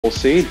We'll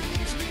see.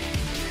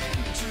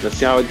 Let's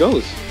see how it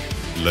goes.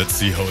 Let's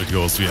see how it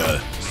goes,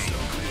 yeah.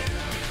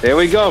 There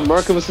we go.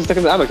 Murko versus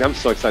Tekken Master. I'm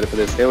so excited for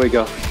this. Here we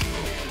go.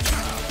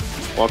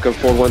 Welcome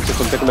 4-1-2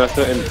 from Tekken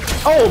Master. And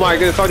oh my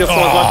goodness, audio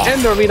 4-1.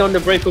 And the read on the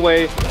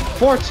breakaway.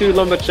 4-2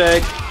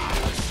 lumberjack.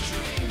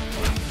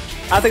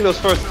 I think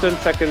those first 10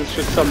 seconds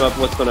should sum up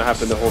what's going to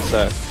happen the whole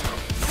set.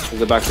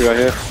 There's the back three right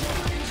here.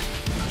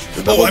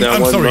 Oh,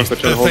 I'm sorry.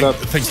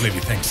 Thanks,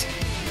 Levy. Thanks.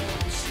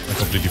 I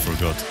completely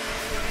forgot.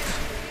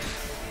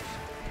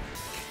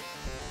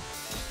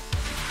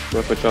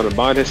 Murko trying to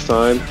bide his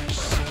time.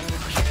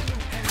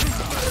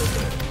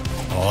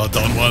 Oh,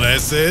 down one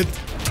acid.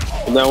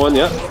 And that one,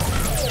 yeah.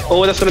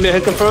 Oh, that's going to be a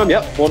hit confirm.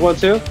 Yep,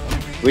 4-1-2.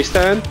 We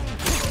stand.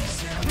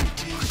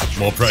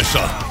 More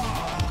pressure.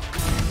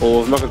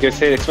 Oh, Murko gets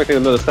hit, expecting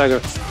another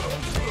stagger.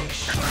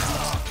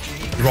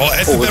 Raw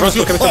acid, there was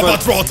good. Oh,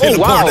 but raw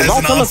teleport as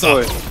an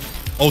answer.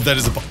 Oh, that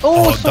is a...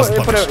 Oh, sorry,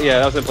 yeah,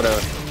 that was input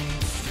error.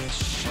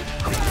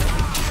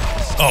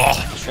 Oh.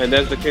 And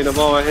there's the king of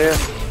all right here.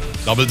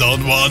 Double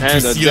down one and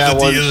to seal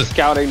the deal.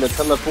 Scouting the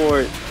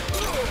teleport.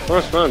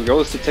 First round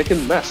goes to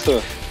Tekken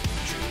Master.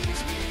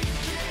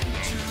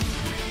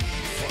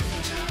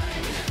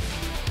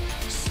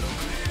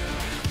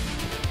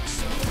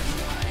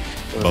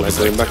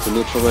 Going back to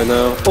neutral right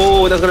now.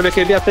 Oh, that's gonna be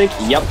KB, I think.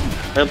 Yep.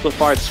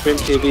 Amplified sprint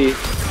KB.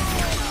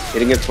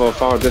 Hitting it for a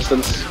far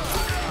distance.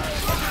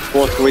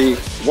 4-3,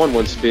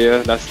 1-1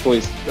 spear. That's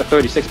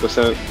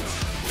 36%.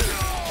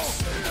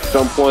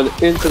 Jump one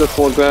into the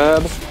forward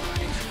grab.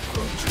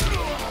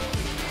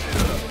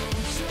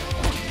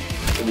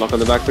 Good luck on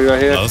the back three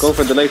right here. Go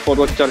for delay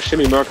forward. Try to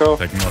shimmy Murko.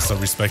 Tekken Master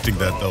respecting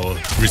that though.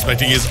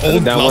 Respecting his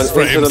own blast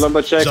frames.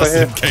 Just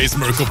right in case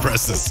Murko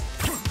presses.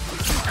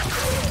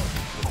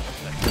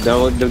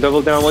 The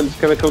double down one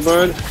chemical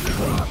burn.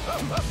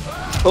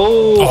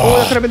 Oh,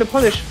 that could have been the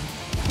punish.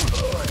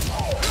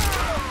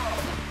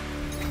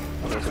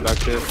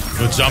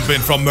 Good jump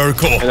in from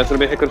Murko. And that's gonna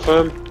be a hit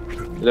confirm.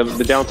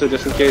 The down two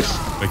just in case.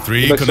 Back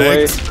three,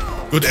 connect.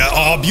 Good.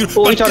 Oh,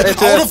 beautiful. But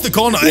get out of the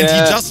corner, and he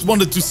just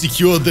wanted to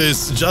secure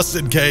this just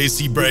in case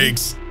he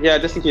breaks. Yeah,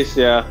 just in case.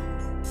 Yeah,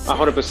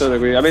 100%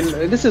 agree. I mean,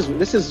 this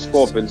is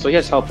Scorpion, so he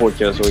has help port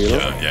cancel, you know.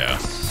 Yeah.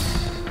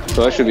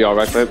 So that should be all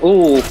right for him.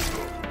 Ooh.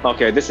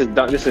 Okay, this is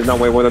not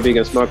where I want to be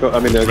against Murko. I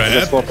mean,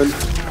 against Scorpion.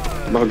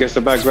 Murko gets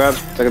the back grab.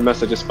 Tekken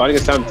Master just fighting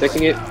his time,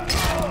 taking it,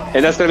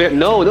 and that's gonna be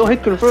no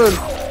hit confirmed.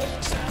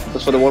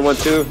 Just for the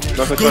 1-1-2.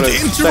 Good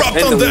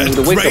interrupt on that.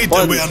 Great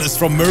awareness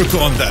from Murko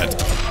on that.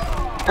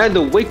 And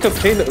the wake up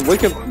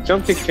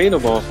jump kick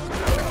cannonball.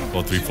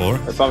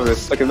 4-3-4. The problem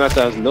is Tekken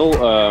Master has no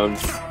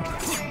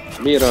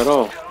meter at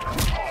all.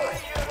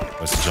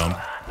 Let's jump.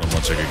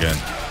 One check again.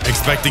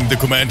 Expecting the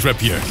command trap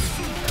here.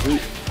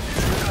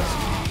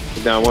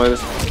 Down one.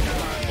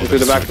 Into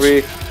the back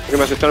three. Tekken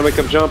Master trying to wake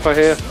up jump right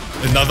here.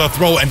 Another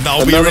throw, and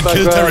now we are in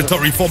kill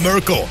territory for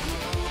Murko.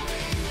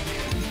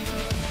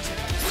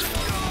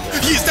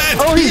 He's dead!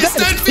 Oh, he's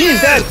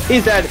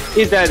dead!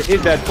 He's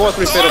dead!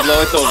 4-3 fatal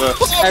blow, it's over.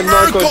 And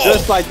Murko,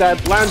 just like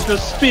that, lands the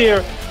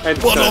spear and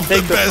one of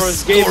the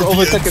best game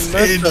over Tekken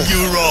Master in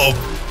Europe.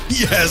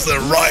 He has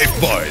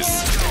arrived, boys.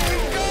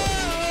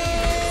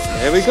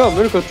 There we go.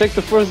 Murko takes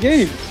the first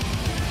game.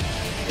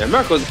 Yeah,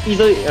 Murko's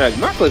easily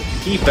Murko's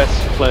the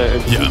best player,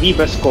 the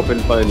best Scorpion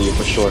player in the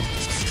for sure.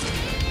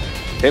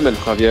 Him and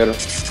Javier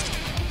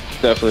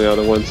definitely are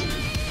the ones.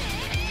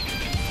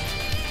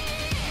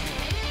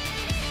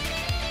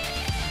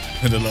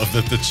 And I love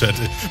that the chat,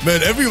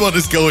 man, everyone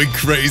is going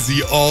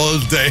crazy all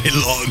day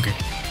long.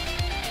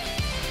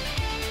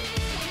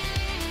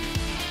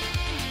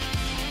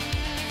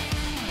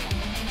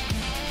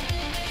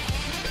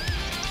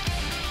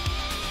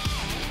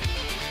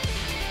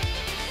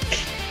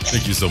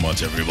 Thank you so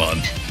much,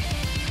 everyone.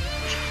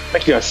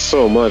 Thank you guys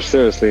so much,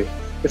 seriously.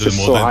 This is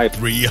so hype.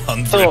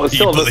 300 people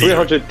still over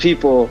 300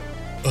 people.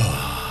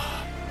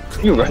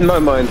 You read my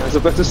mind. I was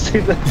about to say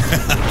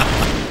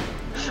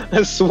that.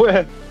 I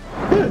swear.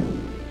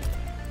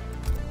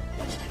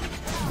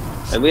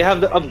 And we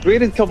have the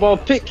upgraded Cabal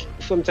pick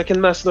from Tekken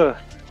Master.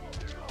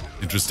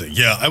 Interesting.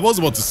 Yeah, I was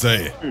about to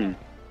say.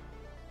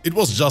 It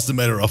was just a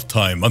matter of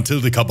time until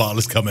the Cabal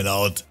is coming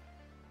out.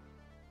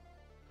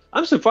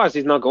 I'm surprised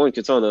he's not going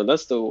Katana.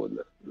 That's the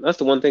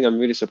one thing I'm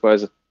really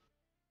surprised.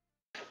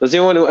 Does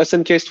anyone know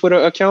SNK's Twitter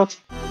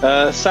account?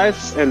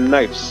 Scythes and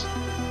Knives.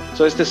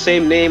 So it's the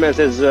same name as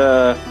his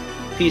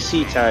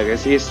PC tag,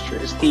 as his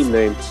team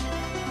name.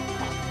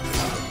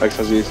 Like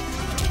Aziz.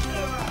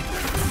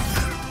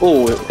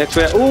 Oh, that's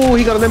where. Oh,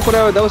 he got an input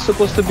error. That was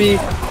supposed to be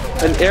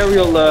an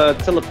aerial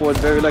teleport,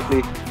 very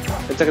likely.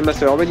 And Tekken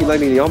Master already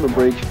landing the armor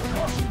break.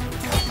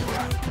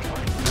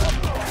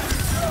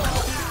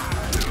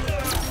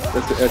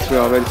 That's the X-ray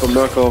already from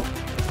Murko.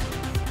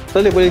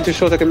 Clearly willing to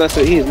show Tekken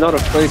Master he is not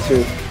afraid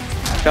to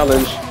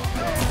challenge.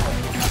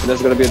 And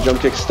there's gonna be a jump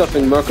kick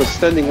stuffing Murko,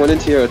 standing one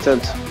into your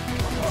attempt.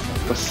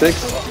 For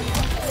 6.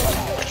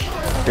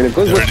 And a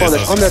good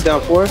respawn on that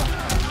down 4.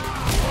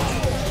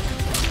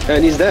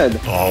 And he's dead.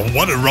 Oh,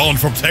 what a round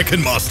from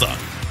Tekken Master.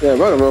 Yeah,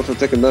 right around from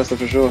Tekken Master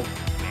for sure.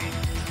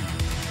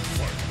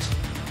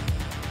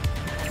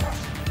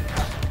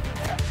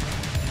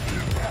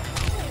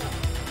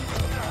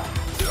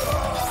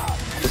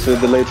 Goes to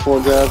the delayed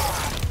forward grab.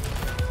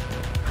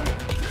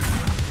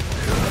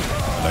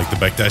 I like the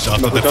backdash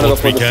after the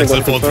 4-3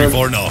 cancel.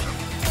 4-3-4 now.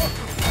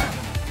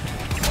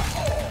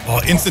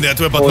 Oh, instant air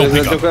to but no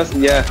pickup.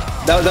 Yeah,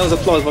 that was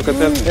applause for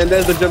contempt. And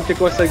there's the jump kick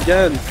once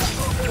again.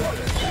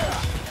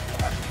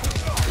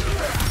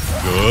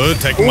 Good.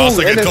 Tekken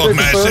Master get caught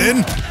mash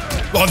in.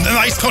 Oh,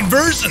 nice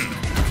conversion.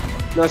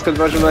 Nice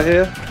conversion right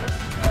here.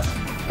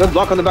 Good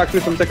block on the back three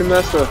from Tekken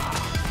Master.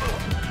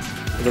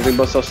 Nothing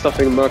but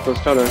stuffing.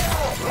 Murko's trying to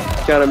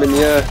get him in the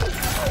air.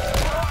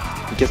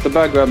 He gets the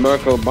back grab.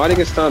 Murko biding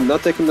his time,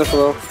 not taking the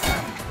throw.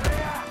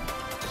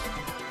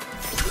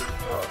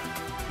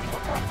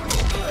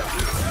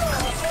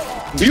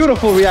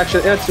 Beautiful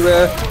reaction, air to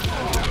air.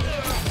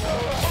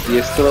 He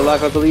is still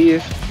alive, I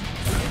believe.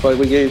 But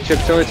we getting chip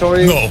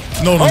territory. No.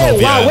 Oh,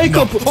 wow, wake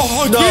up!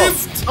 Oh,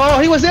 gift! Oh,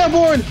 he was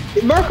airborne!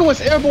 Murko was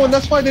airborne,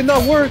 that's why it did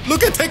not work.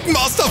 Look at Tekken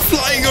Master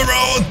flying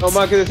around! Oh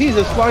my goodness, he's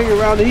just flying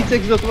around and he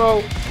takes the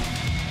throw.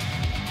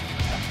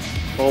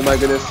 Oh my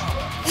goodness.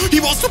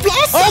 He wants to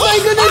blast! Oh my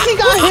goodness, he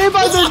got hit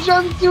by the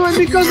jump too, and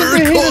because of the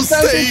hit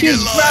attack, he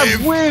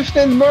grabbed whiffed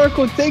and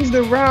Murko takes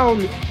the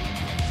round.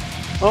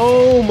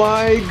 Oh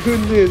my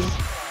goodness.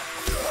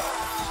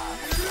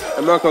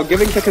 And Murko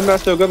giving Tekken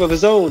Master a grab of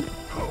his own.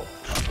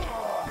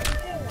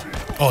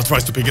 Oh,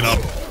 tries to pick it up.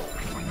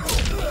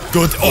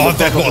 Good. Oh,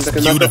 that was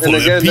beautiful.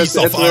 A piece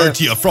of art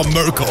here from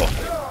Murko.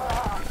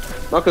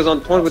 Murko's on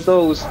point with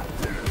those.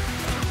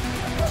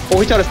 Oh,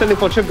 he tried to standing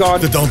for chip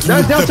guard. The down two,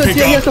 the pick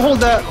he has to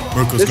hold that.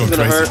 Murko's going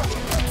crazy. Hurt.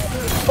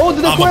 Oh,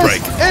 the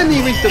break. And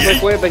he reached the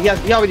breakaway, but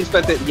he already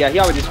spent it. Yeah, he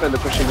already spent the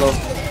pushing blow.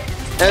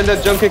 And the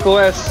jump kick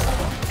OS.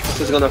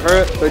 This is gonna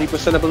hurt.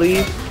 30%, I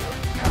believe.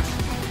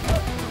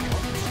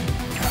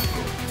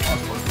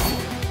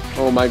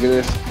 Oh my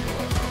goodness.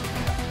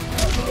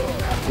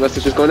 Unless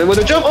it's just going in with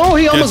a jump. Oh,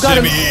 he almost got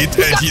him.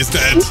 And he is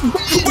dead.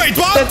 Wait,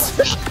 what?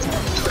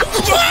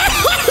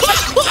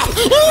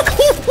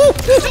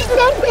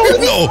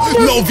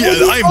 No,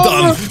 VL, I'm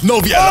done.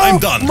 No, VL, I'm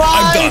done.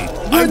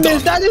 I'm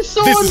done. That is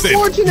so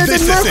unfortunate.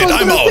 This is it.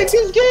 I'm out.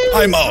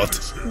 I'm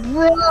out.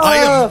 Bro.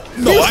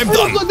 I'm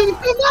done.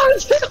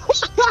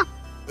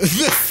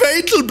 The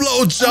fatal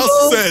blow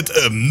just said,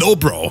 no,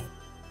 bro.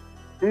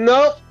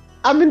 Nope.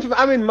 I'm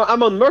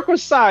on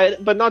Murko's side,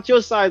 but not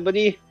your side,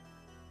 buddy.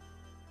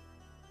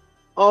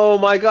 Oh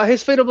my god,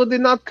 his fatal blow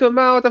did not come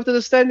out after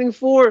the standing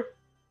 4.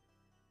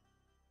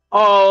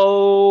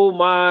 Oh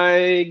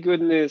my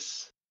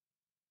goodness.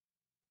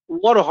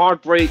 What a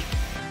heartbreak.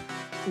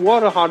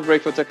 What a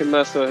heartbreak for Tekken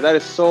Master. That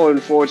is so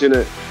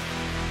unfortunate.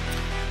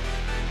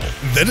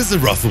 That is a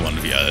rough one,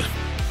 VL.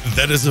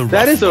 That is a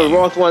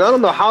rough one. I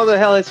don't know how the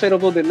hell his fatal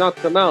blow did not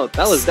come out.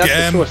 That's for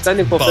sure.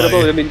 Standing for fatal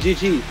blow, I mean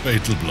GG.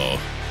 Fatal blow.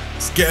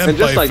 Scammed and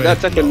just by like that,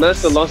 Tekken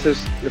Master lost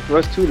his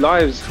first 2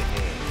 lives.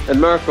 And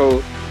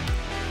Murko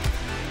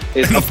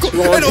is and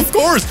of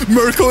course,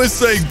 Murko is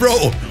saying,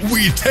 bro,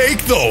 we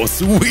take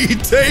those. We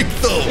take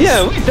those.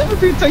 Yeah, we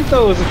definitely take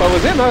those. If I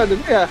was him,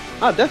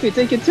 I'd definitely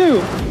take it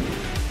too.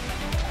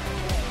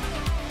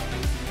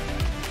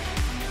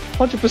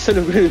 100%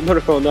 agree with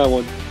Murko on that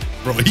one.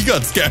 Bro, he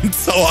got scammed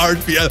so hard,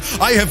 VL.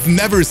 I have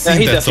never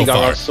seen that so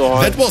far.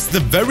 That was the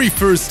very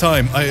first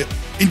time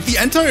in the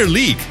entire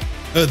league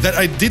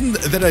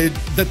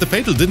that the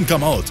fatal didn't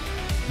come out.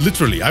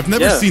 Literally, I've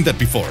never seen that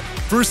before.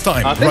 First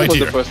time, I think it was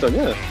the first time,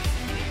 yeah.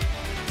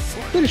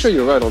 Pretty sure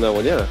you're right on that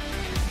one, yeah.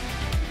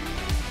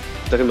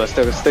 Tekken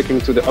Master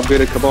sticking to the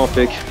upgraded Cabal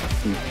pick.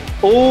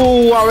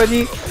 Oh,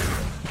 already.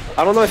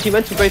 I don't know if he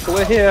meant to break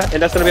away here, and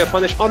that's gonna be a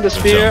punish on the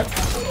spear.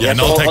 Yeah,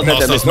 now Tekken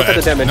Master's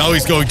mad. Now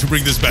he's going to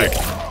bring this back.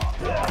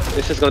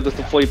 This is gonna do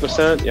to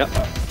 40%, yeah.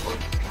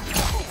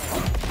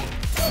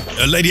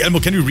 Lady Elmo,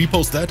 can you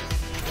repost that?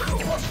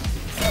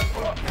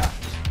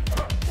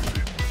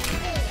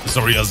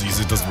 Sorry, Aziz,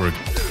 it doesn't work.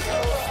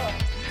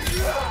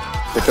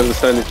 Because it's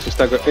trying to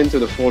stagger into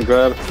the forward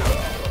grab.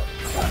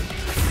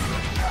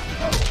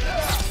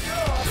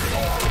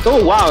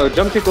 Oh wow,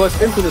 jump kick goes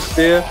into the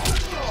spear.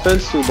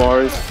 Spends 2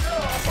 bars.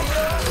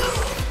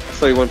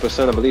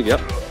 31%, I believe,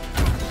 yep.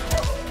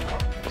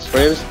 That's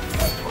frames.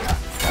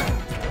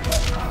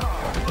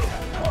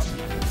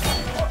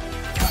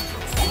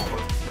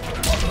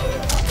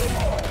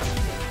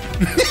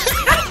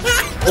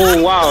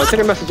 Oh wow,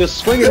 Tekken Master just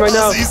swinging right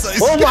now.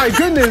 Oh my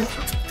goodness!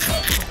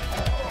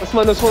 That's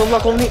my next one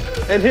block only.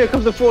 And here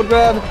comes the forward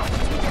grab.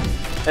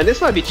 And this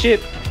might be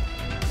chip.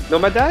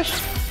 Nomad dash?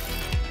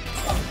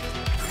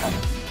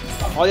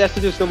 All he has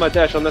to do is nomad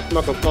dash unless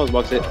Murko close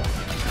box it.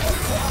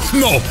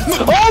 No!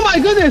 Oh my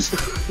goodness!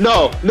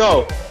 No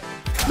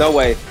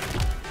way.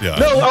 Yeah.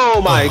 No,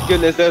 oh my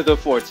goodness, there's the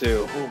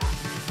 4-2.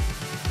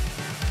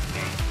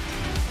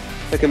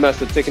 Tekken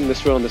Master taking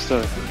this round this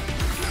time.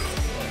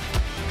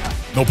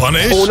 No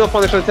punish. Oh, no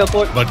punish on the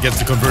teleport. But gets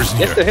the conversion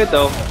here. Gets the hit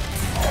though.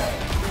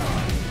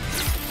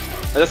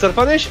 And that's the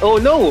punish? Oh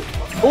no!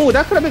 Oh,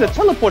 that could have been a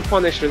teleport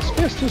punish. The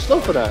spear's too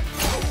slow for that.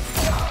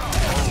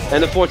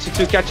 And the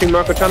 4-2 catching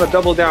Murko trying to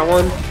double that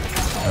one.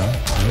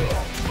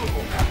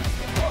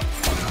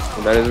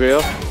 And that is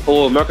real.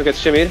 Oh, Murko gets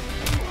shimmied.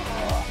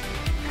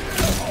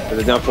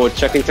 There's a down forward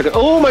checking.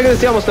 Oh my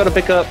goodness, he almost got a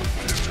pick up.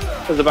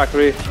 There's the back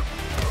three.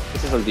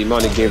 This is some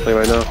demonic gameplay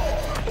right now.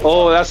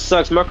 Oh, that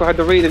sucks. Murko had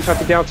to read and try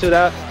to down to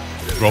that.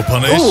 Throw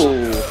punish.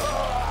 Oh,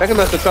 Tekken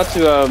must have got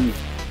to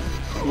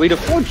read a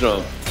forward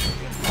jump.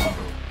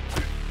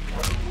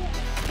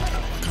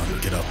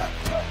 Can't get up.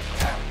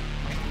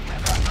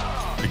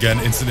 Again,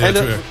 instant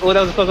air. Oh,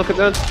 that was a close look at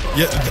that.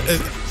 Yeah.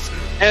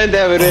 And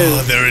there it is.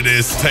 Oh, there it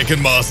is.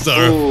 Tekken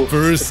Master. Ooh,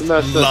 first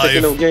life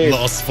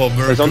loss for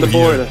Murko. It's on the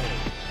board. Here.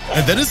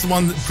 And that is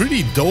one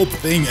pretty dope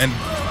thing. And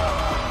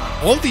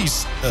all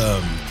these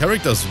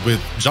characters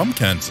with jump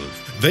cancel,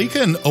 they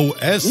can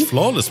OS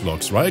flawless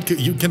blocks, right?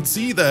 You can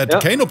see that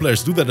Kano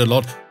players do that a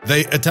lot.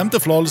 They attempt a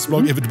flawless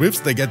block. If it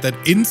whiffs, they get that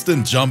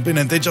instant jump in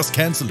and they just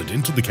cancel it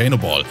into the Kano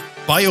ball.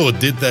 Bio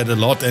did that a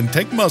lot, and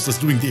Tekken Master's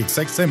doing the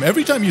exact same.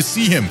 Every time you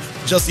see him,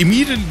 just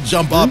immediately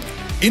jump up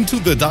into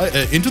the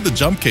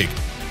jump kick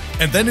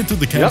and then into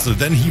the cancel.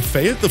 Then he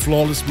failed the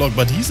flawless block,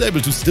 but he's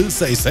able to still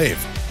stay safe.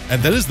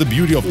 And that is the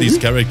beauty of these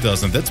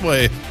characters, and that's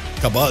why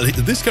Cabal,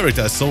 this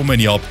character has so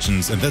many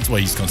options, and that's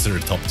why he's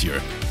considered top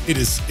tier. It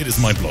is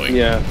mind-blowing.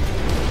 Yeah.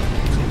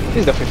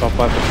 He's definitely top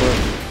 5 for sure.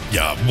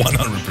 Yeah,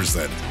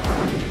 100%.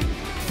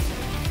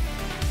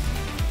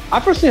 I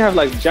personally have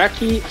like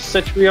Jackie,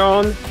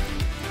 Cetrion,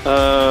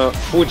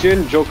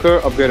 Fujin,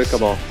 Joker, upgraded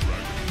Cabal.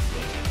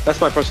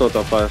 That's my personal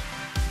top 5.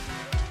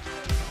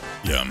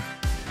 Yeah.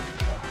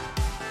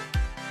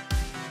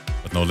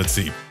 But now let's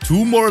see.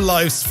 2 more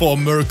lives for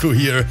Murko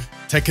here.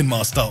 Tekken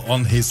Master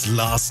on his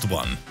last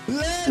one.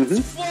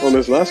 On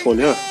his last one,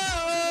 yeah.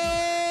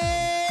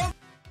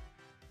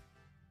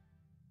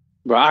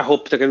 Bro, I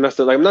hope Tekken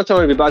Master, like, I'm not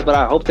trying to be biased, but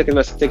I hope Tekken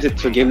Master takes it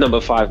to game number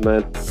 5,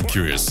 man. I'm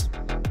curious.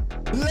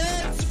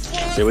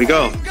 Here we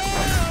go.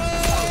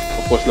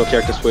 Of course, no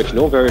character switch,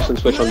 no variation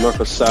switch on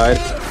Murko's side.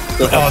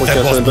 Still have full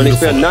chance on Burning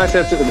Spear. Nice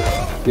answer.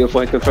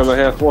 Beautiful hit confirmer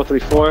here.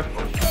 4-3-4.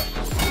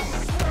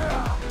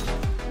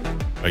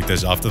 Right there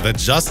after that,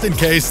 just in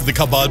case the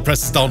Cabal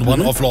presses down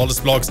one of flawless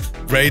blocks.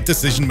 Great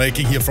decision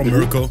making here from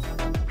Murko.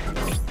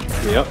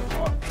 Yep.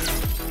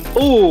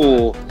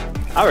 Ooh,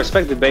 I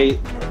respect the bait.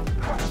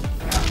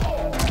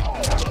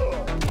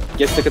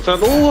 Gets the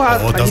confirm. Ooh,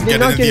 I doesn't did get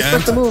not it in the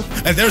end. The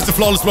move. And there's the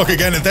flawless block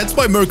again, and that's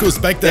why Murko is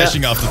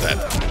backdashing after that.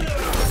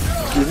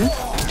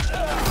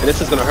 And this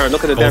is gonna hurt.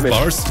 Look at the damage.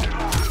 Bars.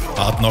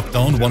 Hard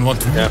knockdown.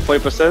 1-1-2. Yeah,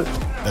 40%.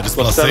 That is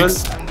plus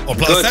 6. Or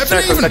plus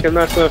 7 even. Tekken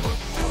Master.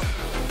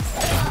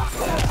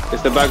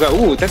 It's the back grab.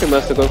 Ooh, Tekken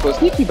Master going for a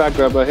sneaky back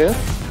grab right here.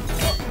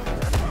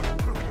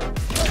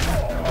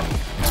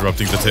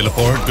 Interrupting the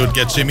teleport. Good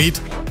get shimmied.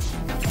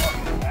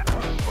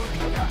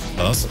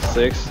 Plus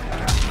 6.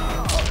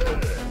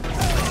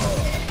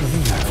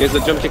 Here's the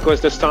jump kick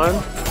this time.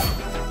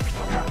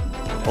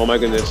 Oh my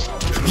goodness.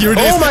 Here it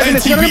is. And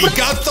TV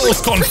got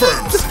those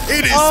confirms.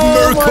 It is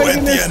Murko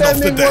at the end of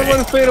the day.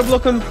 1-1 fatal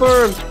block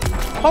confirmed.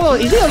 Hold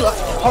on, is he alive?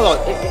 Hold on.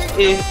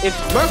 If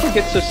Murko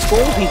gets a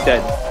skull, he's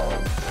dead.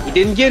 He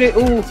didn't get it.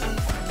 Ooh.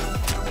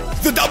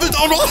 The double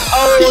down one.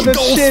 Oh, he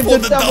goes for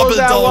the double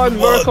down one.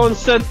 Murko on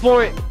set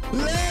point.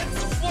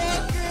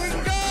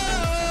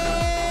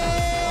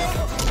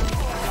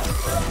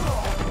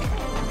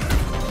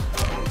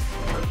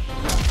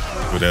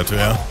 Good air to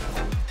air.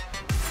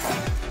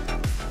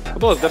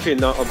 Cabal is definitely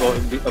not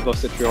above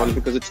Cetrion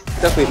because it's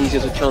definitely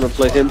easier to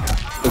counterplay him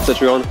than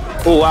Cetrion.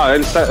 Oh wow,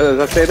 and as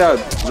I say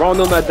that, raw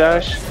nomad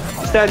dash,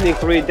 standing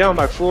 3, down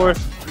back 4.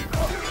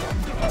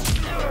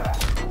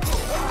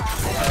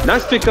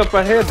 Nice pick up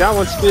right here, down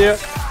 1 spear,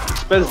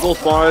 spends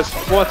both bars,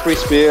 4-3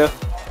 spear.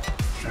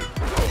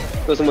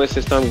 Doesn't waste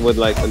his time with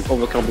like an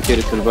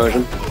overcomplicated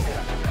conversion.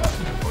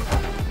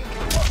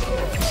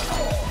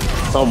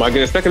 Oh my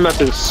goodness, Tekken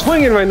Master is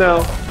swinging right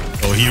now.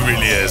 Oh, he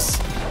really is.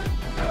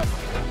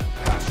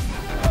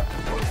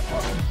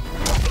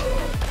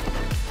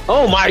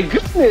 Oh my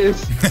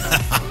goodness!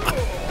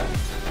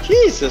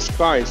 Jesus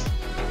Christ!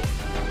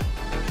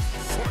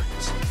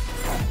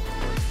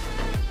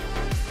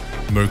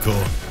 Murko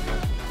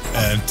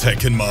and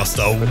Tekken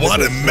Master,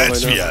 what a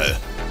match, yeah!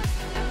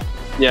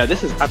 Yeah,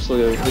 this is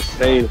absolutely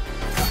insane.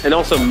 And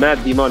also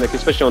mad demonic,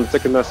 especially on the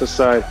Tekken Master's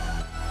side.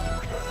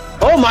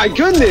 Oh my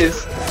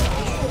goodness!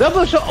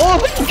 Double shot! Oh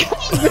my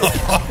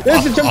god!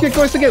 There's the jump kick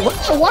course again. What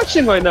are you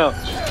watching right now?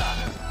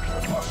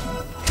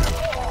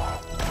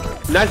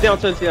 Nice down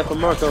 20 for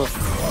Murko.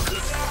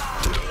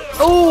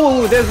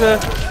 Oh, there's a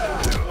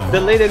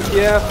delayed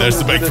NTF. There's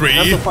the back 3.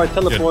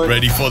 Get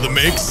ready for the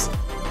mix.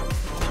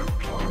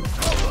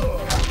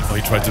 Oh,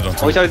 he tried to down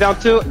 2. Oh, he tried down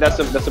 2. That's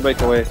a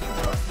breakaway.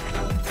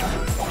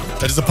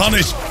 That is a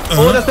punish.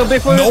 Oh, that's a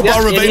big one. No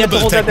bar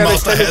available. Tekken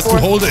Master has to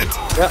hold it.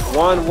 Yeah,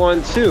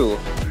 1-1-2.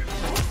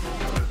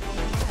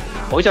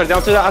 Oh, he tried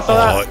down 2. I saw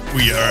that.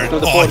 We are.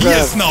 Oh, he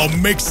is now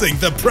mixing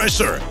the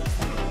pressure.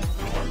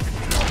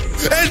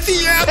 And the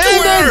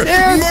air-to-air!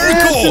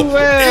 Murko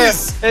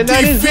is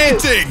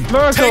defeating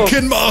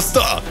Tekken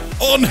Master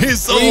on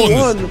his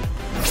own.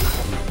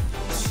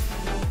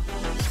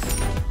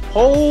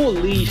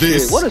 Holy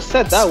shit! What a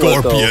set that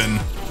was, though. Scorpion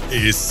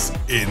is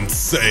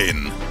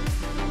insane.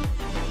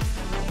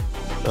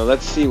 Now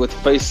let's see with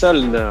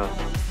Faysal now.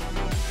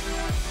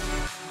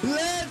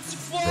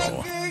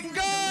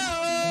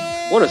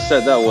 What a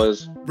set that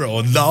was.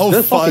 Bro, now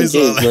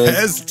Faysal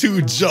has to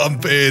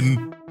jump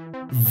in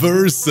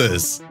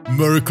versus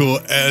Murko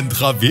and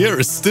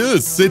Javier still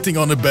sitting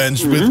on a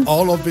bench with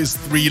all of his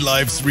 3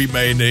 lives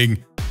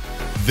remaining.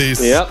 This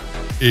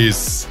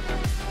is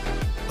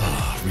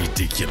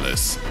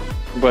ridiculous.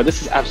 Bro,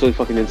 this is absolutely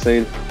fucking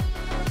insane.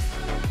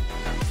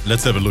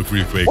 Let's have a look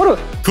real quick. What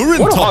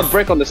a hard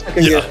break on the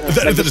second game.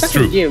 That is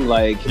true. Game,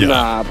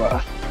 nah,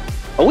 bro.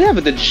 Oh, we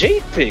have the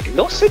Jade pick.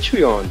 No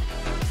Citrion.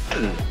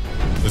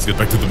 Let's get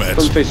back to the match.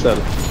 From Faysal.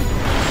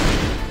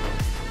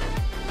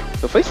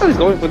 So Faysal is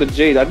going for the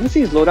Jade. I didn't see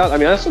his loadout. I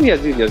mean, I assume he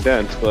has Delia's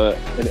Dance, but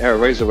an Air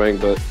Razor Ring,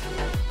 but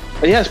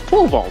he has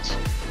Pole Vault.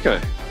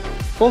 Okay.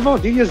 Pole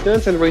Vault, Delia's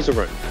Dance, and Razor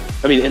Ring.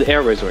 I mean, an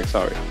Air Razor Ring,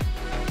 sorry.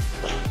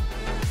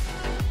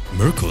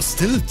 Murko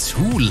still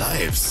 2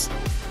 lives.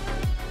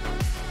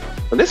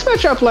 But this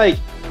matchup, like,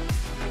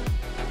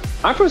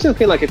 I personally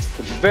feel like it's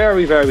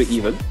very, very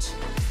even.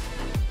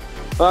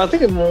 I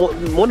think it's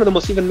one of the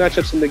most even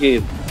matchups in the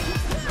game.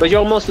 But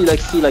you'll mostly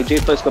see Jay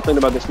players complain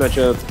about this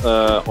matchup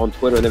on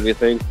Twitter and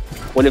everything,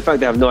 when in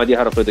fact they have no idea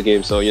how to play the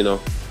game. So I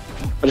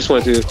just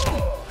wanted to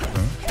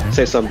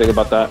say something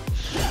about that.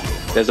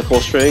 There's a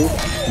full string.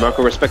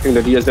 Murko respecting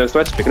the Delia's Dance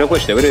threat. Speaking of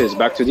which, there it is.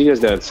 Back to Delia's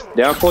Dance.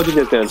 Down for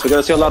Delia's Dance. We're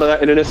gonna see a lot of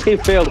that, and an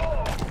escape failed.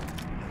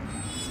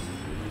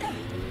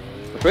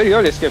 Pretty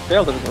early escape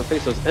failed on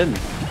Faysal's end.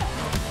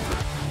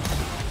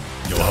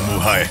 Yo, Hamu,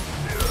 hi.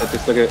 Let's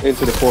just look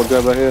into the forward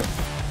grab right here.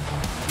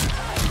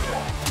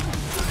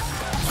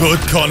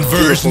 Good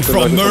conversion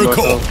from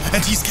Murko,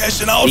 and he's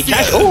cashing out. He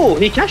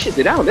cashes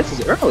it out. This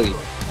is early.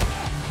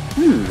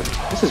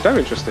 This is very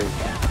interesting.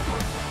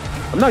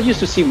 I'm not used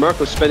to seeing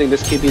Murko spending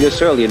this KB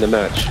this early in the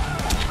match.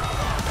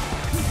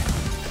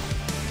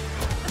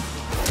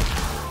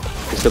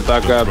 It's the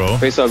back grab.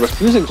 Faysal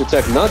refusing to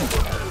tech none.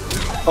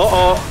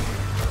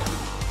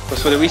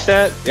 Was for the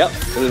reset. Yep.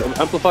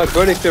 Amplified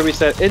burning spear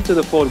reset into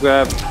the forward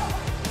grab.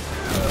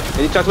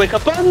 And he tries to wake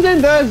up, and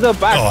then there's the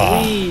back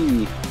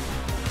three.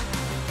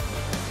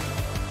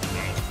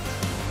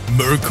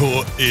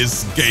 Murko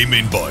is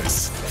gaming,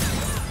 boys.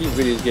 He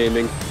really is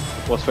gaming.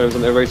 What's frames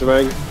on the Razor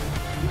Ring?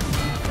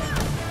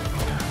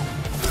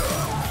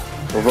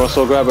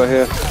 Reversal grab right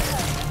here.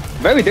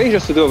 Very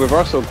dangerous to do a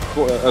reversal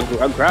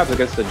grab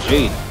against the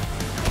Jade.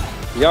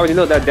 You already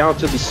know that down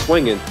tilt is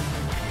swinging.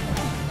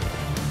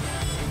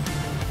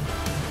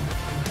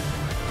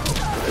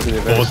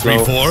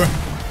 4-3-4.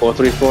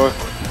 4-3-4.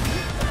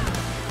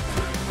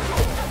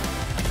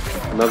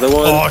 Another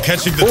one. Oh,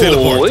 catching the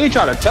teleport. He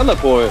tried to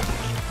teleport.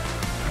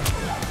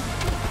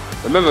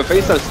 Remember,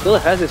 Faysal still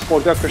has his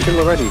 4-grab Christian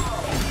already.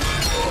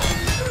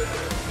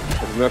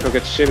 Murko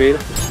gets shimmied.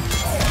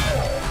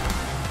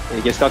 And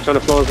he gets stuck trying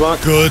to flow his block.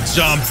 Good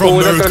jump from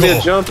Murko. That's gonna be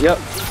a jump. Yep.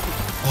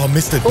 Oh,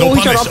 missed it. No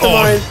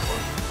punish.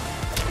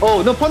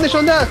 Oh, no punish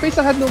on that.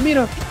 Faysal had no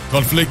meter.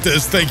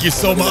 Conflictors, thank you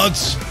so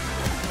much.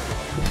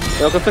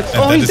 And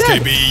he's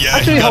dead. KB. Yeah,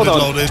 actually, he got it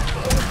loaded.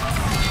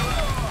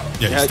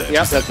 Yeah, he's dead.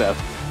 Yep, that's dead.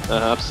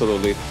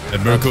 Absolutely.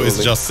 And Murko is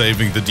just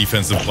saving the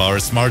defensive bar.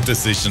 Smart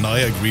decision. I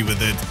agree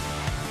with it.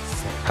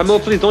 Camille,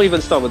 please don't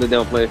even start with the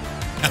downplay.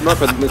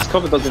 Murko, his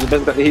cover doesn't the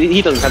best.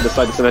 He doesn't have the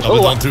side to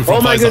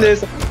oh my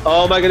goodness!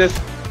 Oh my goodness!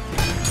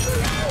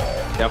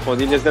 Yeah, for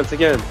Delia's Dance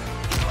again.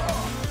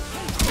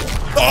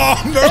 Oh,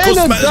 Murko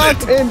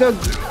smelled it! In the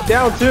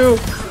down two.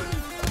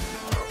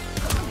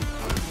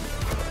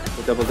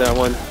 The double down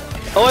one.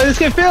 Oh, and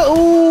escape failed!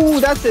 Ooh,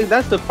 that's it.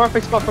 That's the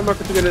perfect spot for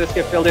Murko to get an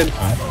escape failed in.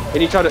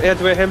 And he tried to air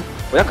him.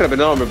 Well, that could have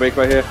been an armor break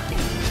right here.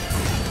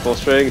 Full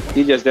string.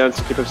 Delia's Dance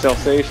to keep himself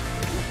safe.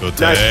 Good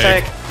nice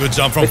tech. Good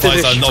jump from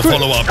Faysal. No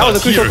follow-up. That was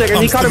a crucial tech,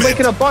 and he caught him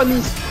waking up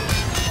buttons.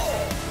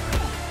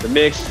 The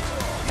mix.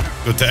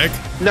 Good tech.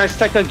 Nice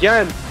tech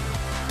again.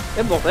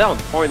 They're on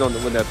point on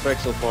with that track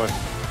so far.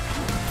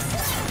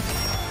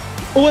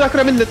 Oh, that could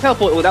have been the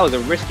teleport. Oh, that was a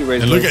risky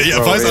raise. And look at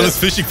Faysal is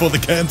fishing for the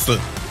cancel.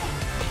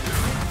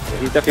 Yeah,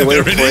 he's definitely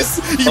waiting for it.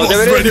 He was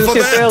ready for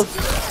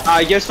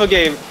that. Yes for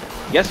game.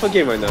 Yes for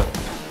game right now.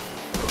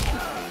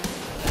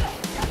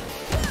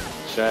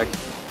 Check.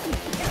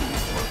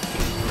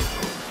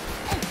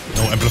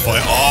 No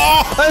amplifier.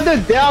 Oh! And the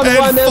down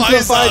one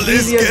amplified.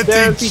 Delia's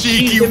Dance. He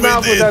cheeky him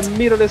out with that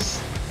meterless.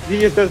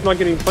 Delia's Dance not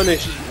getting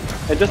punished.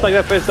 And just like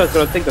that, Faysal's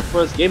gonna take the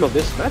first game of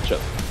this matchup.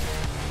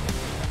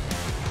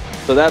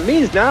 So that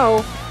means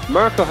now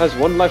Murko has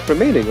 1 life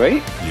remaining,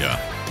 right? Yeah,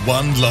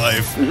 1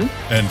 life.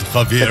 And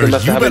Javier,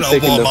 you better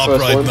warm up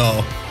right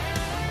now.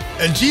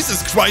 And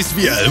Jesus Christ,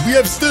 VL, we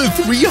have still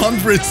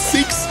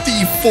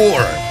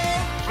 364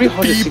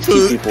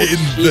 people in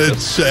the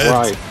chat.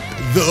 Right.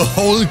 The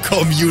whole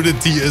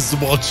community is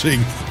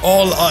watching.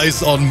 All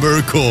eyes on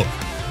Murko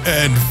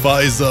and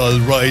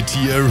Faysal right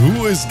here.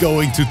 Who is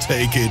going to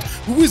take it?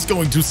 Who is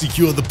going to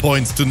secure the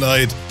points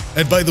tonight?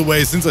 And by the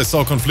way, since I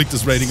saw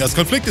Conflictus rating us,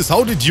 Conflictus,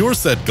 how did your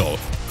set go?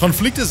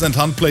 Conflictus and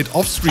Hunt played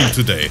off-stream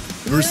today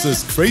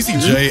versus Crazy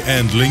J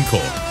and Linko.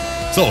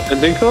 So,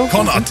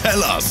 Connor,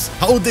 tell us,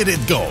 how did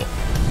it go?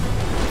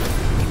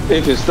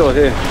 If he's still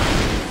here.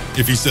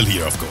 If he's still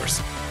here, of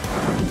course.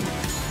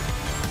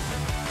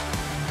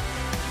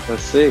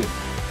 Let's see.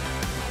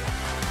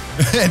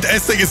 And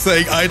Essek is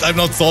saying, I'm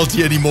not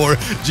salty anymore.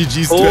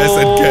 GG's to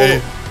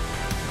SNK.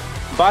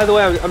 By the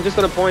way, I'm just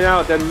going to point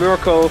out that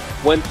Murko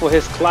went for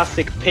his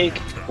classic pink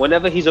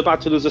whenever he's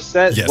about to lose a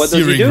set. Yeah, what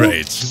does he do?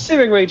 Rage.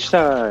 Searing Rage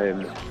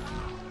time.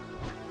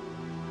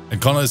 And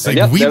Connor is saying,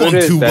 yep, we won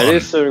 2-1. That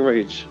is Searing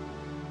Rage.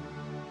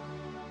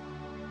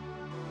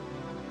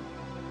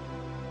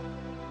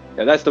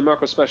 Yeah, that's the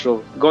Murko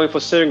special. Going for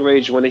Searing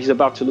Rage when he's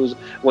about to lose,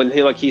 when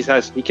he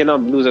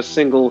cannot lose a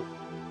single.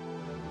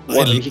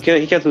 He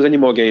can't lose any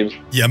more games.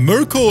 Yeah,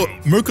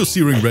 Murko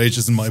Searing Rage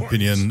is, in my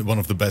opinion, one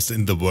of the best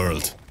in the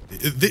world.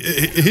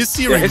 His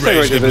Searing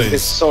Rage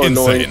is so insane.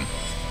 Annoying.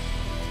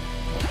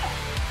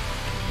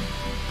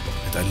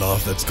 And I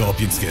love that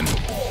Scorpion skin.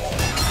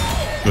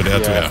 Good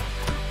air to air.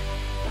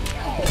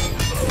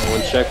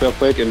 One check real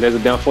quick, and there's a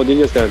down 4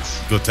 Genius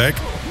Dance. Good tech.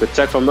 Good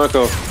tech from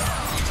Murko.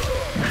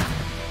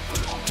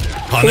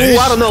 Punish. Ooh,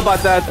 I don't know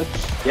about that.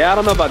 Yeah, I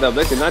don't know about that.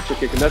 Basically, Nitro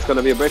Kick, and that's going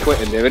to be a breakaway.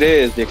 And there it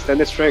is, the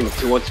extended string.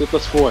 2-1-2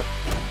 plus 4.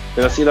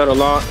 Gonna see that a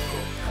lot.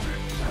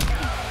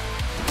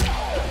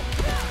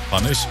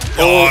 Punish.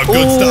 Oh,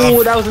 good stuff.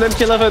 Oh, that was an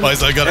MK11.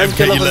 Faysal got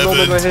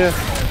MK11 right here.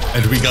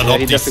 And we got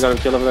he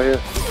definitely got MK11 right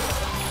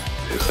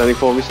here. Standing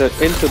 4 reset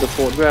into the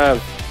 4th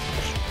grab.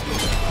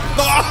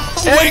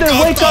 Oh, and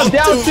then wake up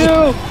down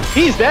 2.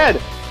 He's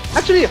dead.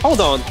 Actually, hold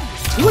on.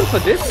 He went for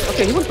this?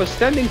 Okay, he went for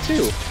standing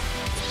 2.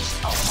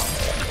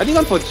 I think he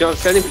went for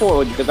standing 4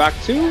 with the back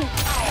 2.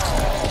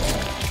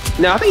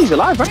 No, I think he's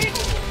alive, right?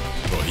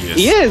 Oh, he is.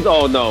 He is?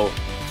 Oh, no.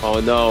 Oh,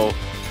 no.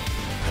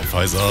 And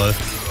Faysal.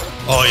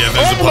 Oh, yeah,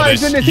 there's a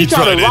punish. My goodness, he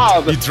tried to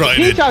rob.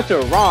 He tried to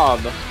rob.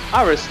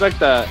 I respect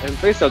that. And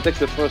Faysal takes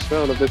the first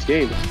round of this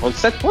game. On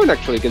set point,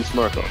 actually, against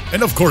Murko.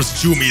 And of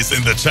course, Jumi is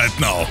in the chat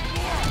now.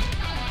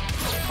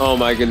 Oh,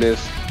 my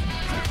goodness.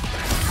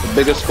 The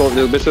biggest scope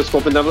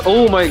in the...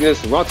 Oh, my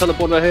goodness. Raw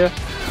teleport right here.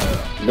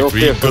 No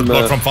fear good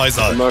block from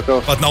Faysal.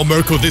 Murko. But now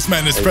Murko, this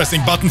man is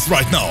pressing buttons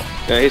right now.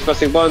 Yeah, he's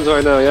pressing buttons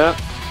right now, yeah.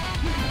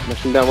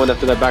 Mashing that one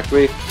after that back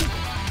 3.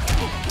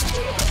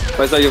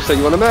 Faysal, you said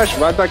you want to mash?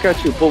 Right back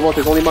at you. Pull vault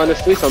is only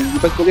 -3, so you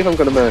best believe I'm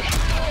going to mash.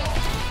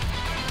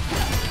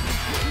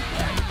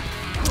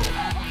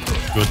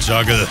 Good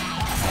juggle.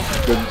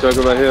 Good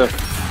juggle right here.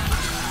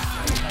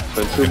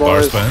 Spend 2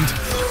 bars.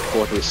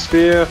 Fourth with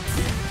spear.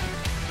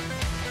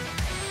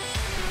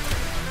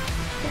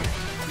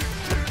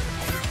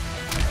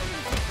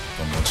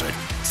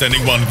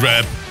 Standing 1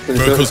 grab.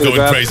 Murko's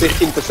going crazy.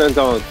 15%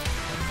 on.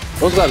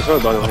 Those guys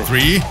hurt, by the way.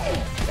 3.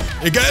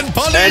 Again,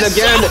 punish! And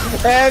again,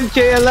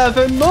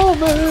 MK11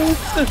 moment!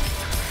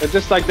 And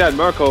just like that,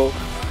 Murko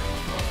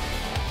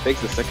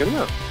takes the second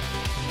round.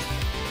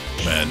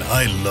 Man,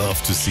 I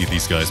love to see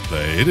these guys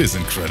play. It is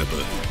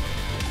incredible.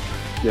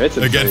 Yeah, it's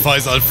insane. Again,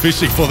 Faysal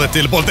fishing for that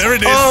teleport. There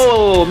it is!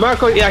 Oh,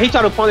 Murko, yeah, he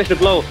tried to punish the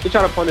glow.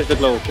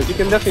 Because you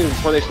can definitely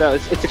punish that.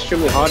 It's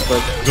extremely hard,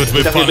 but... Good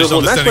with punish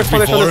on the standing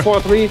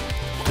 3-4.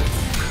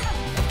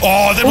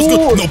 Oh, that was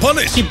good. No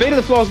punish. He baited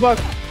the floors back.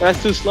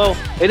 That's too slow.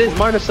 It is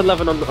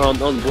 -11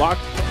 on block.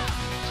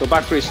 So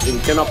back 3, you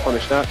cannot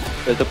punish that.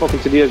 There's the poking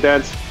to Diaz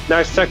dance.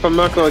 Nice tech from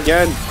Murko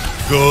again.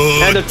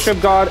 Good. And the trip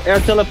guard, air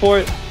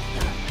teleport.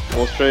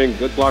 Full string,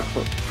 good block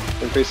from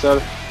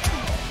Faysal.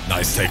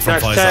 Nice tech from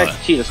Faysal.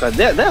 Jesus Christ,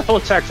 they're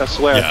full techs, I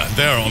swear. Yeah,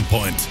 they're on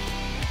point.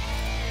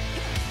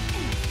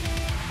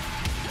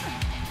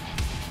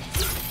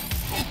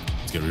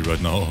 Scary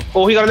right now.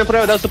 Oh, he got an input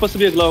out. That was supposed to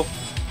be a glow.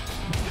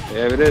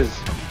 There it is.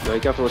 Now he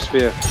got for a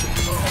spear.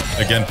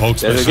 Again, poke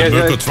special.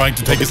 Murko trying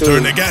to take his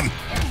turn again.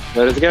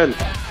 There it is again.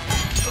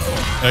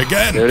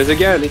 Again. There it is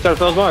again. He tried to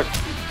fall back.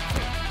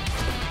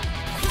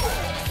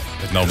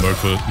 And now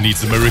Murko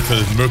needs a miracle.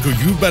 Murko,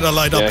 you better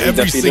light up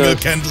every single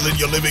candle in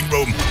your living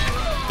room.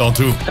 Down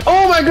 2.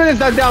 Oh my goodness,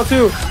 that down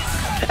 2.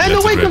 And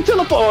the wake up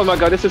teleport. Oh my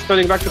god, this is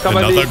turning back to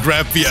combat. Another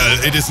grab.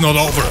 Yeah, it is not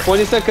over.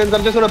 20 seconds.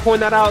 I'm just going to point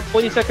that out.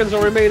 20 seconds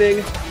are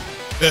remaining.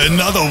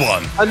 Another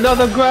one.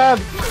 Another grab.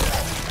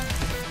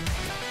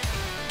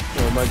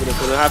 Oh my goodness,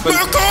 what's gonna happen?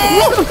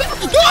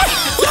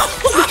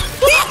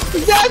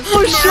 That's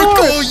for sure!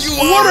 Murko, you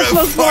are a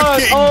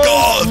fucking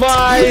god!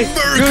 My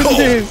Murko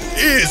goodness.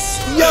 is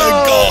a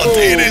god!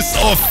 It is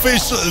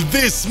official!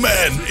 This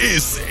man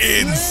is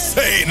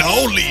insane!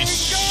 Holy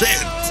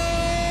shit!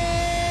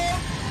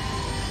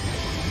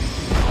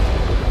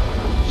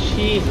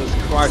 Jesus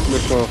Christ,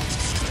 Murko.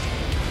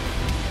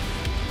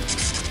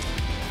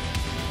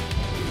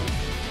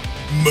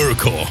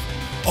 Murko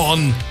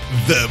on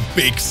the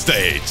big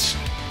stage.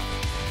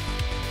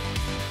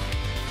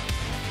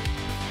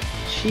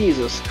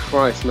 Jesus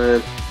Christ,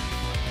 man.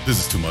 This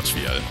is too much,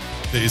 VL.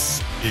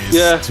 This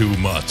is too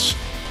much.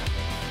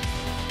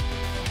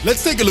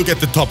 Let's take a look at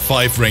the top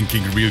 5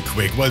 ranking real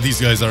quick while these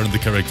guys are in the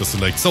character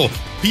select. So,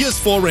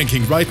 PS4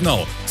 ranking right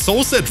now.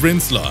 Soset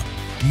Rinsler,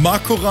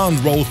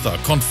 Makoran Rotha,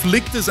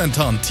 Conflictus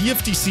Antan,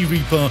 TFTC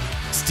Reaper,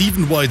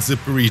 Stephen White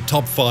Zippery,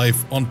 top 5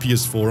 on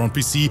PS4, on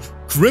PC,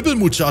 Cribble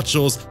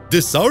Muchachos,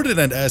 Disarded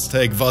and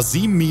Aztec,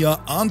 Vasim Mia,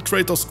 Arndt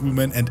Kratos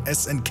Schoolman, and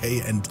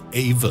SNK and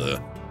Ave.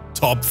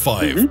 Top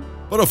 5.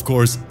 But of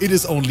course, it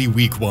is only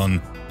week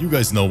 1. You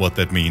guys know what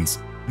that means.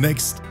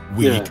 Next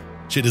week,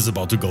 Shit is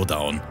about to go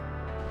down.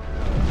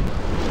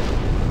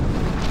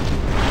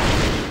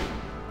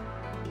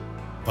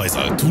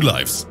 Faysal, 2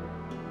 lives.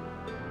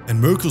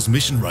 And Murko's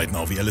mission right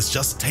now, VL, is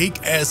just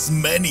take as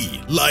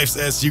many lives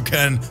as you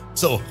can.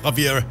 So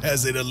Javier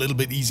has it a little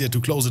bit easier to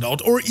close it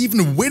out or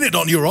even win it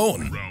on your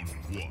own.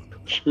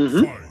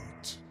 Good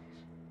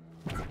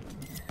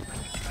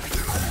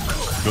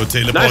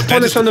teleport. Nice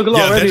punish on the glow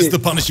already. That is the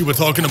punish you were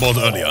talking about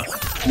earlier.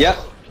 Yeah.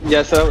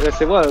 Yes,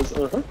 yes it was.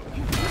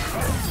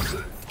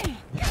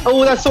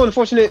 Oh, that's so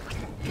unfortunate.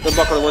 Good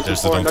block on the 1, 2,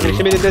 4. Not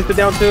gonna there's the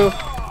down 2.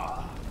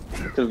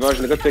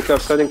 Conversion, a good pickup,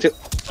 starting to...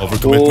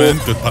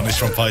 Overcommitment, good punish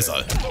from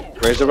Faysal.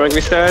 Raise the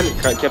angry stand,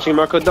 catching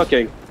Murko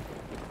ducking.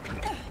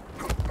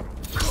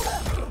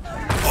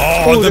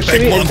 Oh, the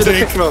back one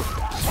take.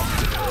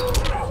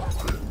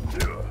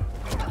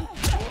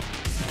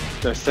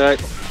 Nice tag.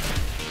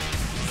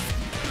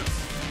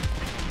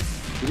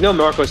 You know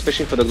Murko is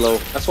fishing for the glow.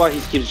 That's why he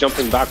keeps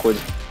jumping backwards.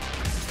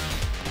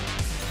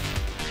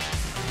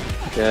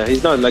 Yeah,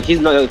 he's not,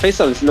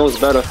 Faysal knows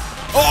better.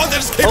 Oh,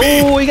 that's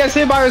KB! Oh, he got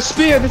hit by a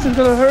spear. This is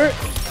gonna hurt.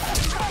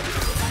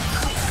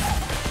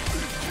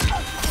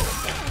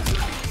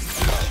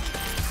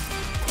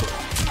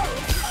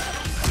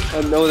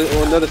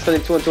 Another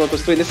stunning 2 on 2 on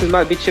 +3. This is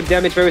might be chip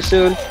damage very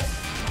soon.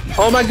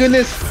 Oh my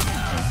goodness!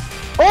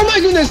 Oh my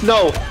goodness!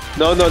 No!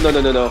 No!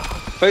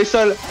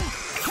 Faysal.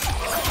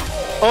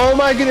 Oh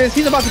my goodness!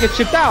 He's about to get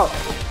chipped out.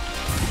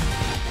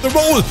 The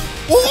roll.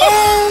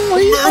 Oh,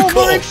 he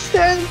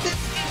overextended.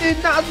 He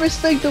did not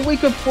mistake the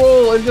wake-up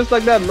roll, and just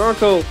like that,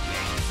 Murko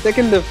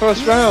taking the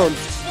first round.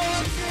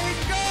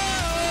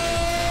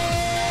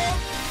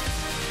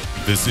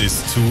 This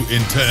is too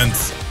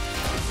intense.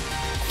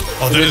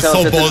 Oh, that is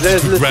so ballsy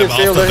to grab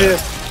after that.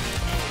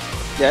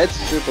 Yeah, it's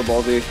super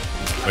ballsy.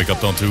 Wake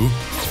up down 2.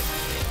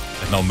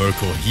 And now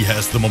Murko, he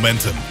has the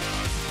momentum.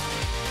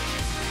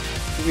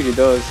 He really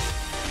does.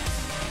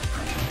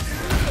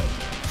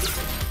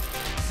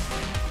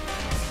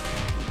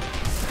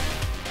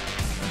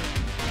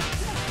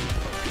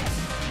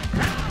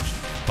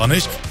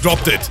 Punish,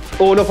 dropped it.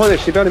 Oh, no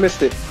punish, he barely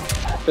missed it.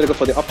 Better go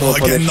for the upper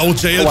punish. Again, no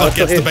jail, but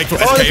gets the back throw.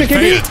 Escape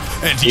failed.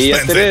 And he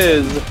spends it.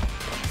 Is.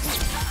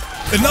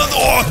 Another,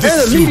 oh,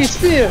 this is huge.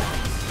 Spear.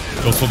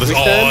 Goes for this.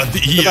 Oh,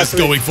 he is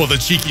going for the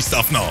cheeky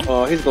stuff now.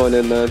 Oh, he's going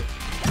in, man.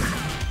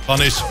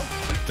 Punish.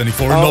 Then he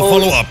forward, no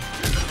follow up.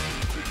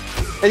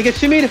 And he gets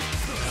shimmied.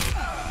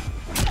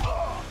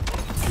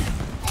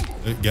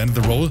 Again,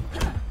 the roll.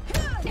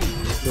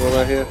 The roll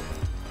right here.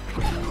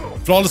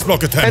 Flawless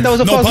block attempt. And that was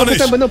a no punish.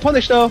 Attempt, but no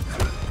punish though.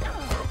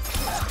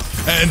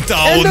 And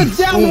down, and the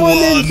down one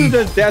into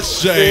the death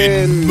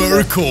spin.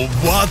 Murko,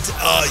 what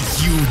are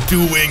you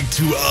doing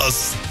to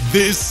us?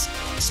 This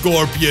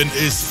Scorpion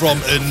is from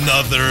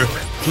another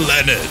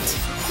planet.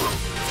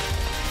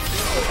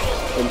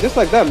 And just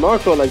like that,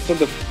 Murko took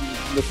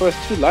the first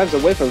 2 lives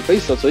away from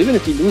Faysal. So even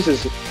if he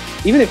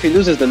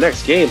loses the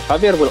next game,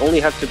 Javier will only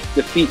have to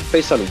defeat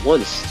Faysal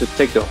once to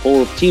take the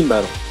whole team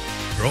battle.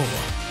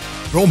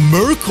 Bro,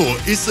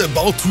 Murko is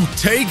about to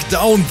take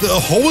down the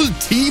whole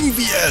team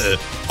VL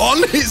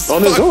on his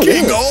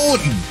fucking own.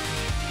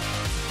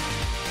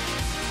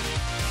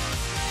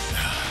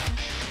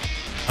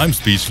 I'm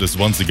speechless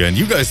once again.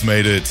 You guys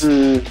made it.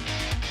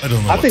 I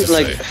don't know what to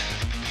say.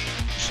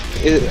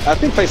 I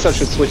think Faysal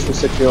should switch to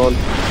Citrion.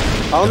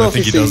 I don't know if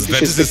he does.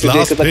 That is his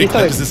last pick.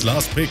 That is his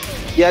last pick.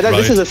 Yeah,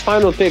 this is his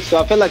final pick. So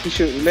I feel like he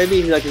should.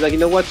 Maybe he's like, you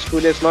know what?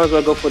 Screw this. Might as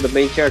well go for the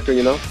main character.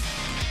 You know.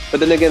 But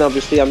then again,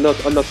 obviously, I'm not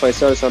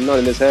Faysal, so I'm not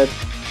in his head.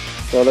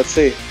 So let's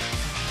see.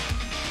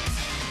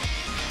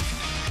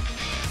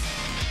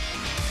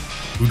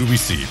 Who do we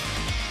see?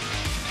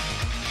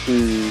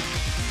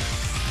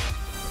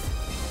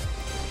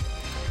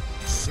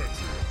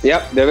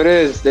 Yep, there it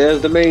is. There's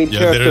the main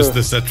character. Yeah, there's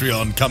the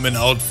Cetrion coming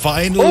out.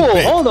 Final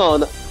pick. Hold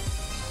on.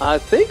 I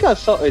think I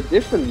saw a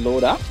different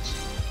loadout.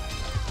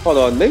 Hold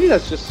on, maybe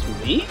that's just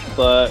me,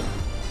 but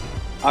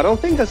I don't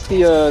think that's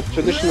the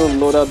traditional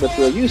loadout that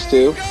we're used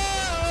to.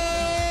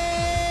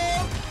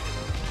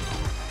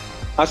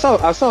 I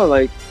saw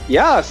like,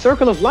 yeah,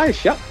 Circle of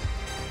Life, yep.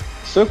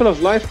 Circle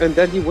of Life, and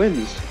then he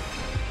wins.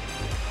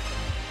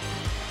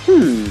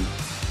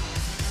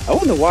 I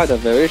wonder why that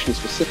variation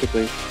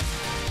specifically.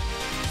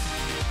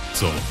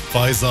 So,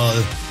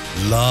 Faysal,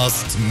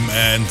 last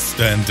man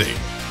standing.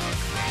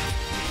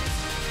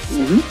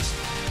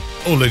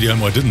 Oh, Lady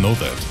Elmo, I didn't know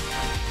that.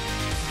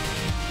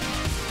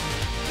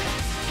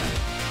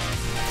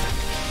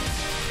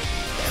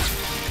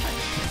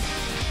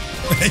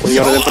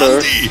 Yo,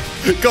 Andy!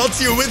 Got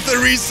you with the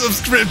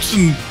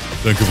resubscription!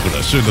 Danke,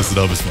 Bruder. Schön, dass du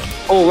da bist, Mann.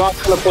 Oh, wow,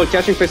 teleport,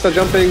 catching, Faysal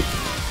jumping.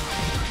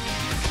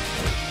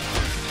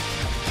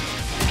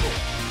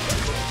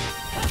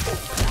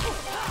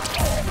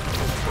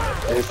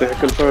 Is there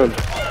confirmed?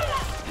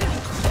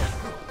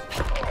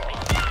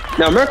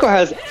 Now, Murko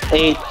has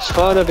a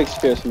ton of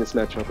experience in this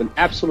matchup, an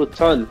absolute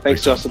ton,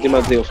 thanks to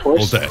Asadimazzi, of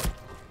course. All that.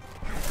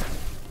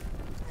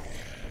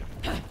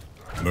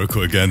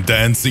 Murko again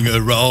dancing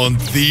around.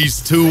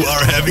 These two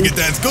are having a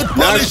dance. Good punish!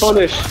 Nice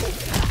punish.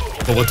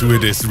 Forward to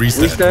it is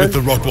reset with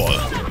the rock wall.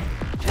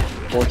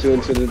 4-2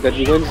 into the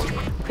deadly wins.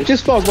 Which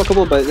is far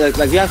workable, but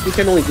like you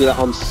can only do that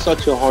on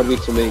such a hard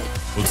week to make.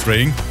 Full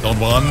string, down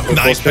one.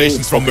 Nice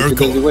patience from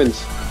Murko.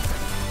 Wins.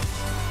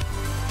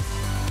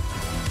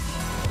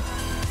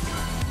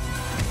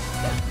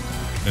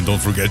 And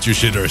don't forget, you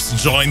shitters,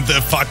 join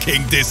the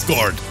fucking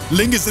Discord.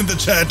 Link is in the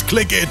chat,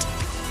 click it,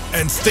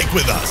 and stick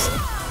with us.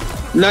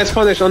 Nice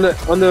punish on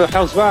the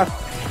house bar.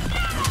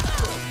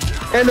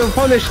 And the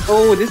punish.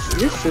 Oh, this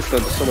system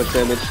does so much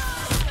damage.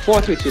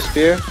 4-3 to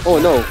spear. Oh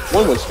no,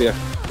 1-1 spear.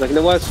 Like, you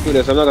know what? Screw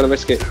this. I'm not gonna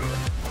risk it.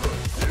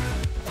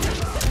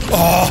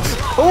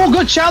 Oh,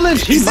 good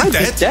challenge. He might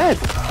be dead.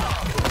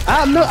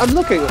 I'm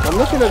looking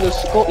at the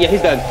score. Yeah,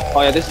 he's dead.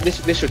 Oh yeah, this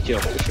should kill.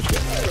 This should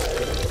kill.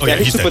 Oh yeah,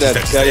 he's super dead.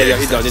 Yeah,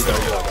 he's done.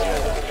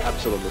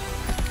 Absolutely.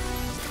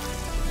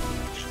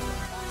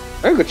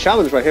 Very good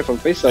challenge right here from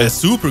Faysal. A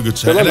super good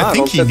challenge. And I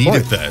think he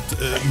needed that.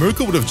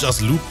 Murko would have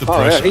just looped the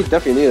pressure. Oh yeah, he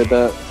definitely needed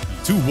that.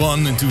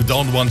 2-1 into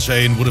down one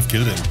chain would have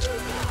killed him.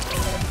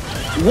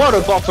 What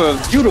a buffer.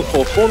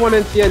 Beautiful.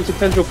 4-1 NTA into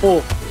Pendulum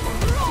 4.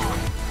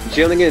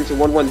 Jailing into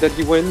 1-1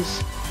 deadly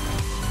wins.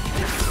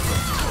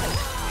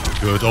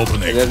 Good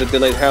opening. And there's a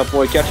delayed half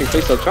boy catching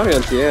Faysal trying to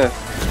NTA.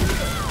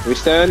 We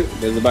stand.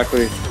 There's the back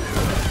three.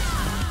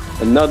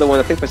 Another one.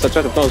 I think Faysal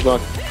tried to close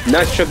block.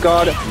 Nice trip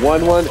guard.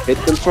 1-1. Hit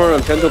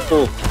confirmed. Pendulum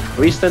 4.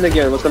 Restand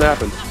again. What's gonna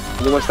happen?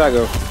 He wants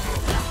stagger.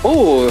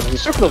 Oh, the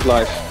circle of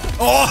life.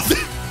 Oh!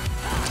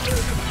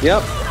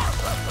 Yep.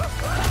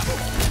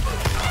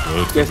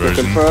 Good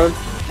conversion. Confirmed.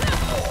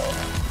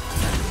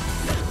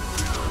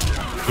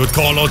 Good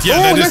call out.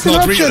 Yeah, that is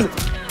not real.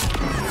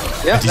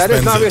 Yeah, that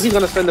is not real. He's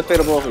gonna spend the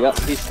fatal ball. Yeah,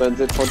 he spends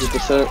it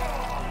 40%.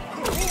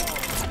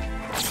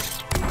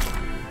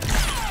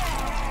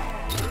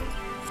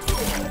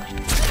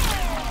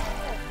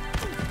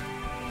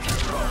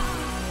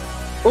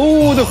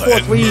 Oh, the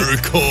 4-3.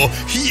 Murko,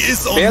 he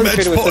is on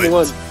match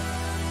point.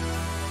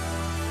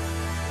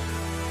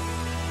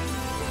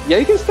 Yeah,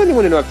 you can spend the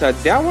win in uptide.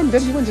 That one,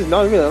 deadly wins is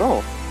not real at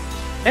all.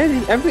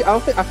 And every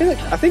outfit, I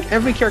think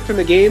every character in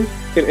the game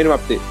can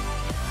interrupt it.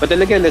 But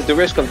then again, there's the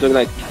risk of doing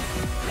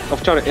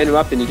of trying to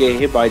interrupt and you get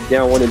hit by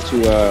down one into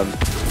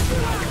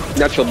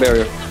natural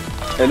barrier.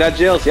 And that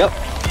jails, yep.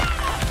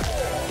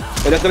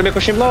 And that's gonna make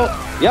Hashim low.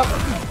 Yep.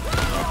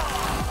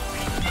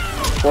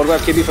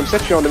 Photograph KB from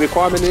Cetrion. The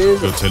requirement is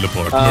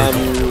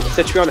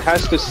Cetrion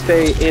has to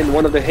stay in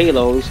one of the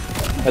halos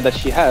that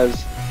she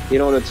has in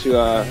order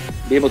to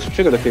be able to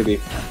trigger the KB.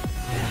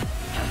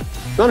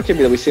 Not a KB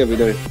that we see every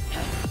day.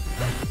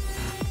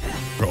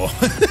 Bro,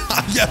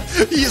 yeah,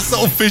 he is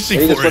so fishing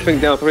for it. He's just whipping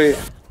down 3.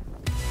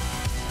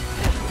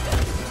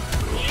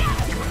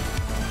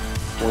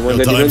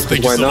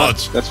 Why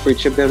not? That's free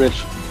chip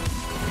damage.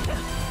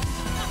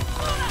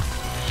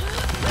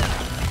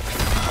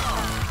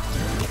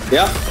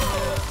 Yeah.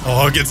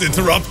 Oh, it gets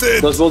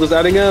interrupted. Those boulders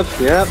adding up.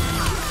 Yeah.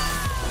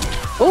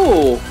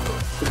 Oh,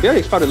 the barely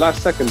expired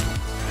last second.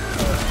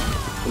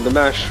 In the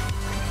mash.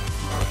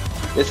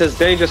 This is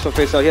dangerous for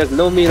Faysal. He has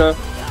no meter.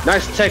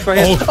 Nice tech right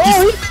here. He's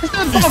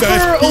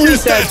dead.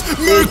 He's dead.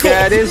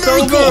 Murko, it's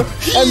over.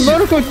 And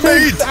Murko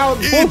takes out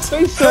both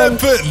Faysal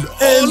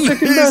on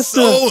his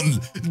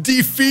own,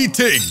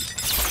 defeating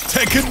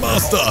Tekken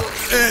Master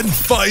and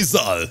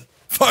Faysal.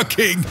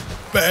 Fucking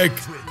back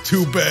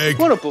to back.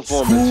 What a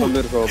performance from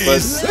Murko.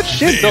 But that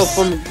shit though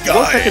from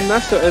both Tekken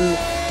Master and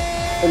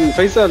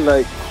Faysal,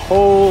 like,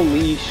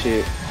 holy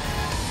shit.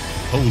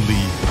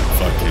 Holy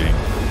fucking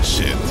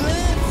shit.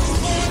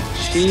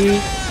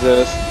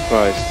 Jesus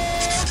Christ.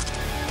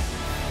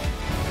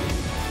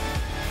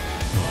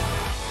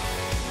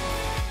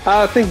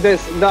 I think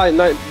today's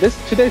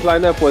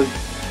lineup was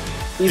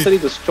easily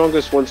the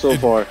strongest one so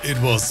far. It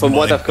was from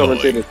what I've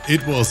commentated.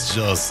 It was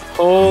just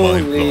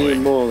holy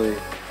moly.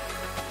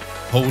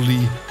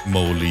 Holy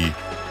moly.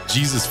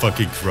 Jesus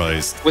fucking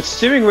Christ. With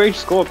Searing Rage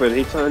Scorpion,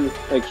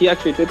 he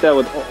actually did that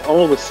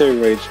with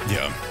Searing Rage.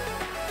 Yeah.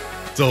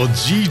 So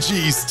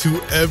GG's to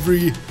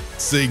every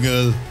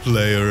single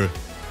player.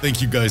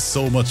 Thank you guys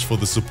so much for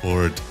the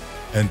support.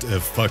 And a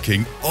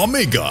fucking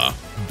Omega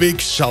big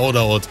shout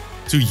out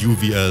to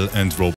UVL and Rob.